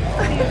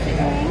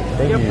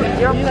 Thank you.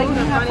 Your plate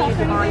is funny. You want to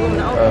open No,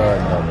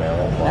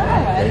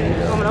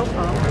 man. it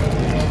open?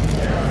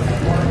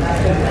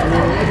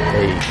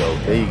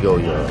 There you go,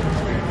 y'all.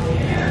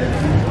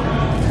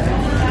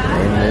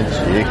 And the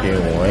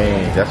chicken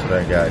wings. That's what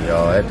I got,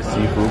 y'all. At the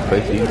seafood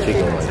place, eat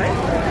chicken wings. You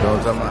know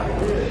what I'm talking about?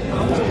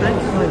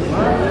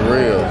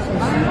 Real.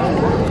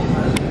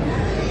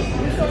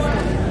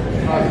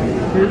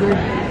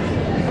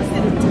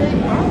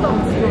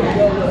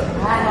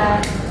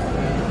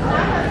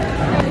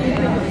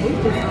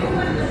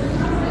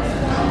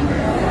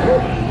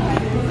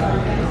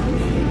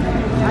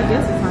 I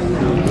guess it's how you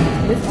do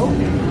it. It's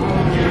open.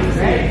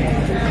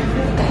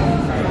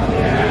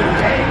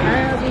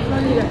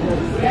 You got the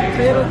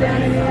potatoes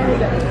down in there, you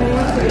got the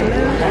corn to the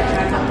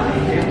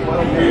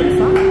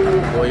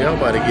left. Boy, y'all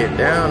about to get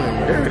down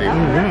and dirty.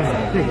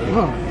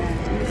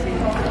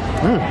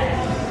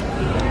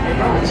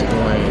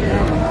 Chicken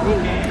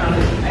wings.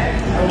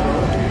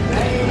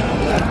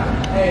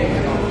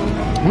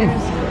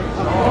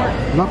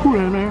 Not cool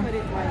in there.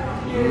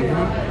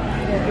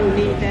 You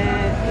need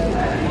that.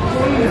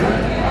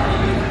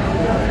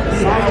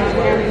 Sausage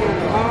area at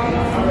the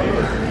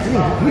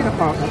bottom. Get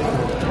up out.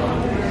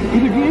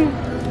 Eat again?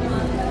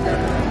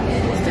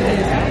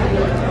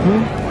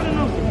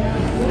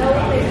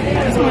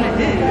 This one it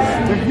is.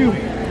 Thank you.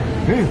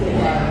 Yeah.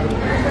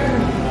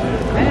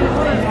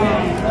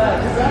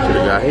 Should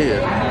have got here.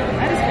 I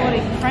just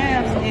ordered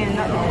crabs and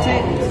not the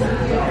potatoes.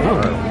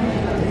 Oh.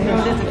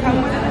 Does it come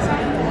with it or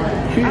something?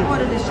 I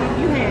ordered the shrimp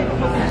you had.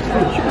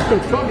 She was so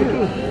talking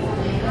too.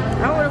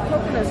 I ordered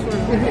coconut shrimp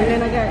and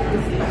then I got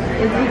this.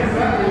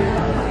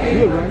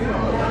 Good, right?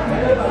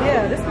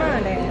 Yeah, this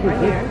mine there, right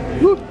here.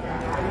 Whoop.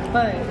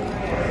 But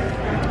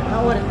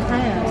I ordered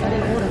crabs. I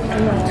didn't order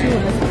two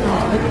unless it's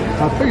not liquid.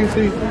 I figure,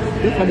 see,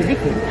 this how to get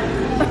there.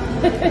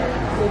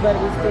 So better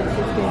we spend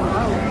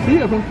 $16.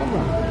 Yeah, I'm talking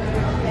about.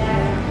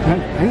 I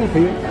ain't gonna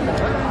pay it.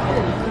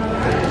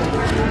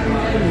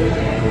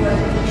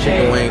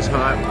 Chicken wings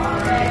hot.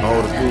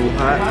 All the food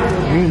hot.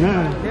 Ain't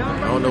none.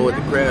 I don't know what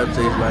the crab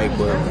tastes like,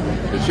 but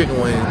the chicken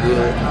wings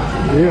good.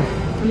 Yeah.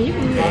 I mean, you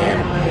can use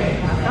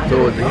that. So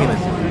is the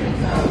Hennessy.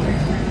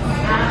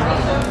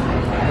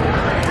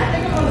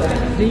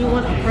 Do you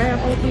want a crab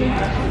opening?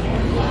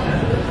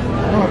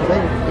 Oh,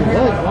 baby. It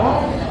does, huh?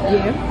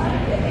 Yeah.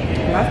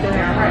 I still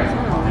have rice.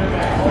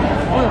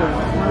 Oh,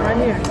 one right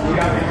here.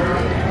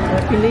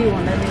 If you need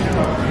one, let me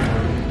know.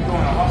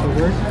 So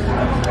where's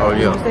Oh,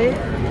 You yeah. see it?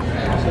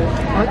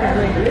 Okay,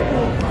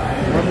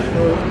 great.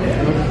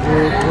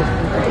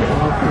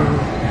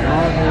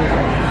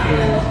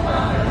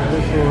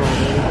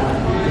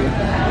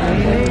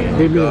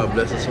 God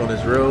bless us on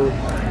this road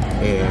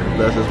and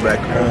bless us back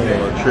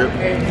home on a trip.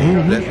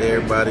 Bless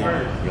everybody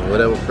and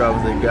whatever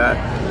problems they got.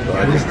 So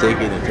I just take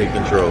it and take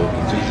control.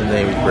 In Jesus'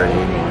 name we pray.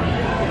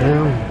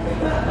 Amen.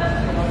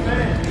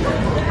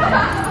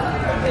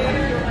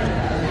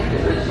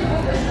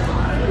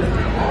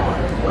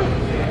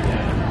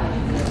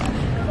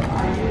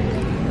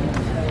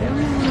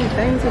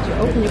 Things that you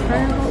open your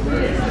crab up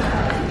with.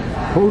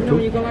 You know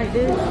when you go like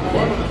this?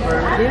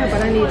 Yeah,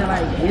 but I need to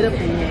like get up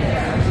in here.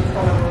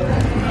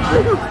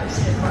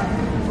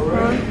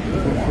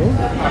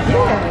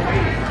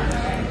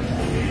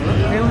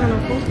 They don't have no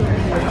food store in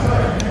here.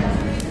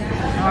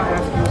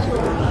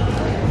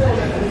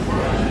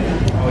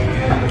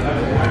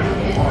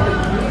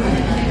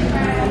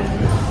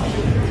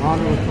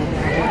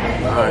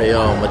 Alright,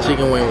 y'all, my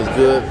chicken wing was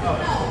good,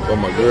 but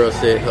my girl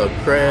said her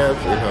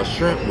crabs and her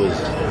shrimp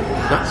was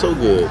not so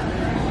good.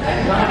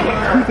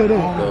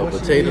 The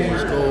potatoes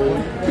was cold.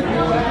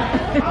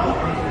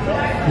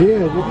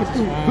 Yeah, but this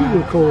food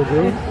was cold,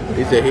 bro.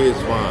 He said his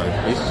fine.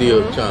 He's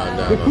still chowing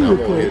down. I'm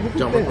over here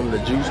jumping from the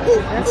juice.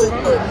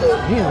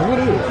 Yeah, what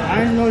is it? I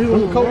didn't know he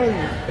was cold.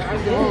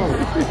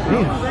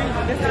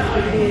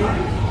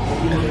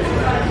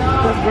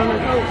 Just run a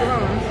Coke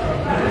on.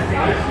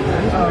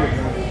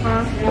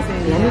 Huh? What's in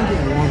there?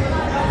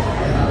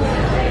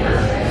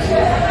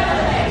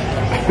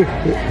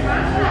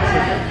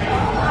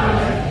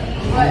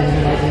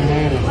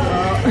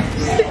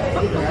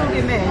 Don't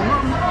get mad.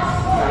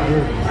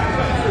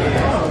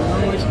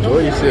 Enjoy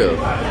yourself.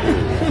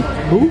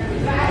 Who? You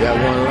got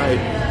one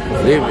life.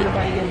 Live it.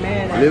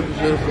 Live it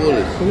to the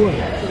fullest. For what?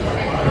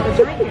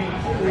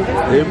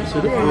 Live it to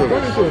the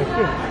fullest.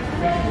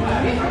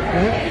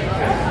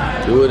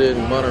 Do it in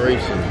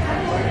moderation.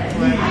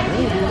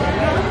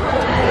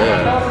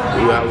 Yeah.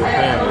 You out with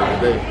family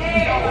today.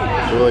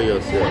 Enjoy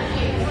yourself.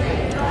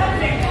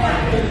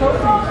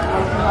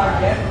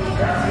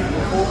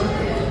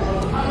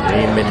 You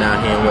ain't been out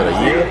here in what, a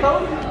year?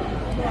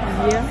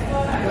 Yeah.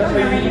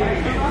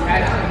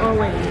 Oh,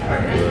 wait.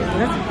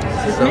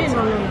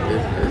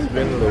 It's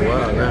been a little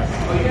while now.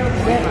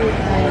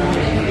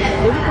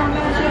 Did we come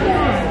last year?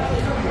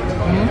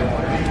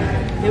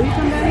 Did we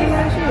come down here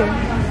last year?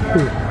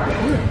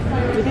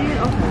 We did?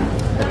 Okay.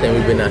 I think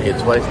we've been out here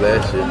twice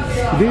last year.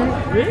 Did?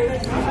 Really?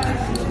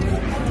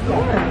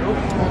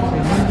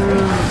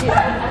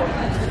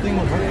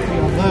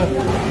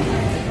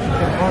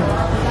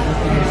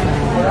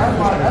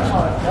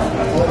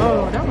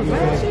 Oh, that was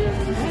last year?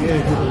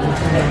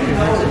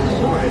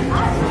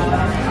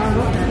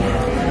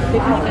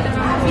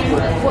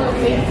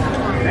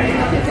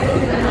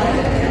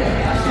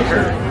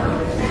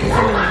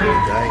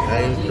 I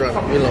ain't drunk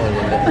real on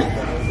you now.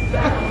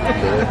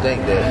 So don't think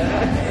that.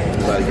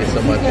 You gotta get so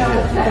much in here.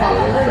 So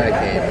don't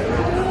backhand me.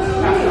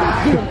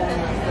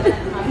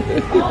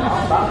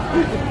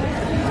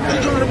 You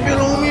trying to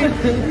bill on me?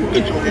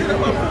 Get your hand out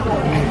my mouth.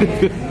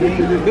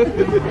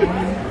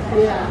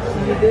 Yeah,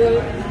 you did.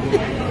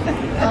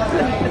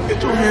 Get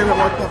your hand out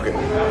my pocket.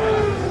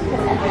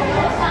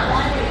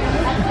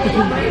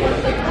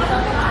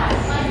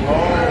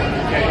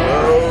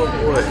 Oh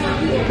boy.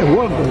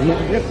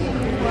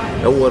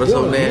 That water so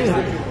nasty.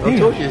 I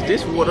told you it's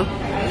this water.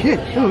 Shit,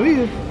 sure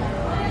is.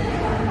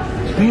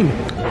 Steamy.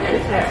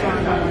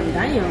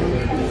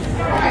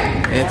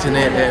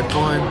 Antoinette had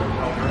fun.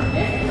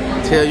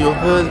 Tell your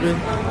husband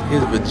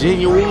his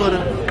Virginia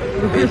water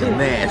is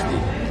nasty.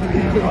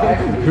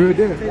 Heard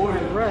that?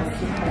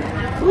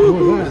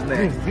 Ooh, it's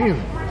nasty.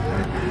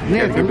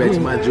 Gotta get back to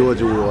my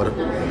Georgia water.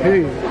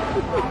 Hey.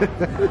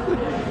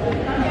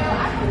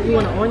 You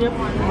want to on your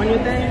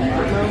thing?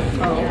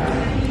 No? Oh.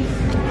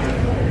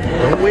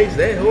 Don't waste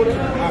that. Hold on.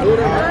 Hold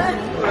on.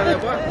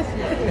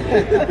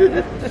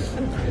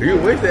 You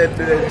waste that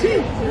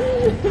tea.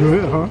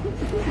 Good, huh?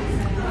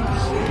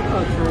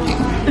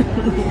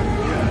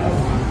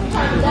 I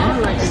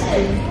like this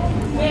tea.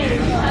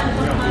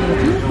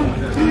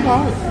 Can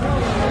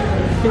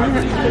you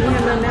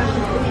have a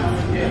napkin?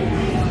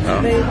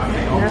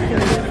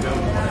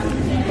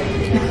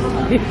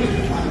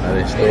 I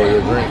didn't steal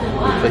your drink.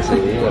 Fix it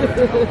with water.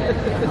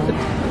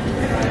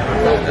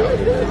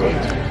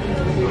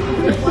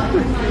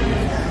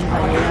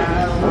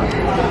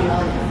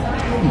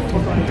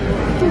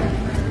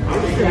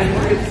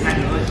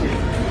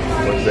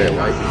 What's that,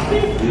 Mike?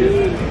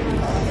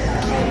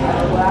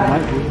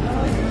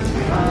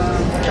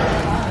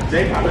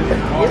 Damn.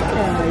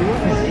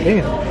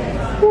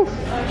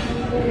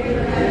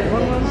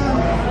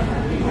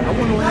 I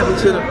wonder what happened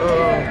to the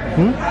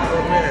Who?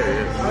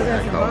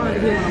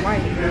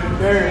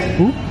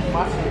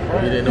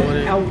 You didn't know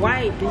that? A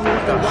white. Do you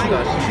want the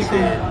white? She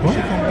said. What?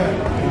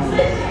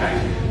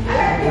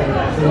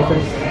 Do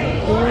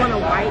you want a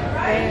white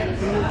bag?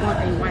 Do you want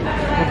a white bag?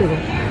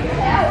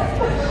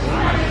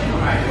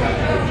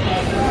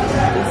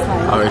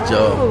 Alright,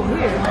 y'all.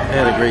 I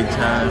had a great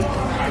time.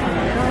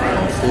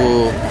 I'm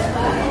full.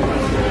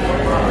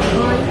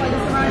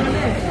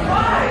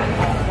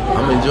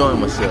 I'm enjoying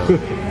myself. You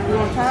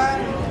want pie?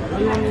 Or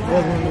you want me to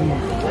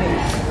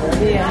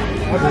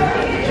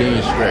Yeah.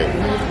 Junior's straight.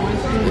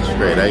 It's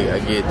straight. I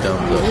get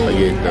thumbs up. I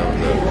get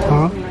thumbs up.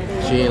 Huh?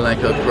 She ain't like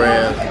her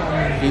crabs.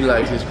 He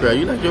likes his crab.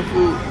 You like your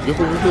food? Your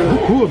food was good?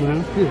 Cool,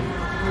 man.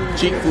 Yeah.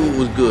 Cheek food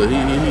was good.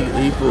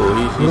 He full.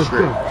 He's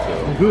straight.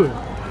 Good.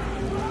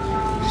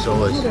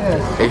 So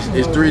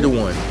it's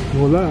 3-1.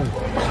 No lie. So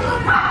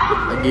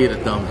I give it a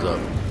thumbs up.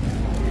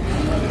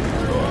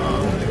 So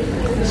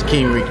it's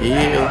King Ricky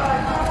Hill.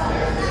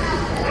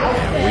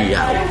 And we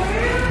out.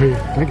 Hey,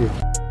 thank you.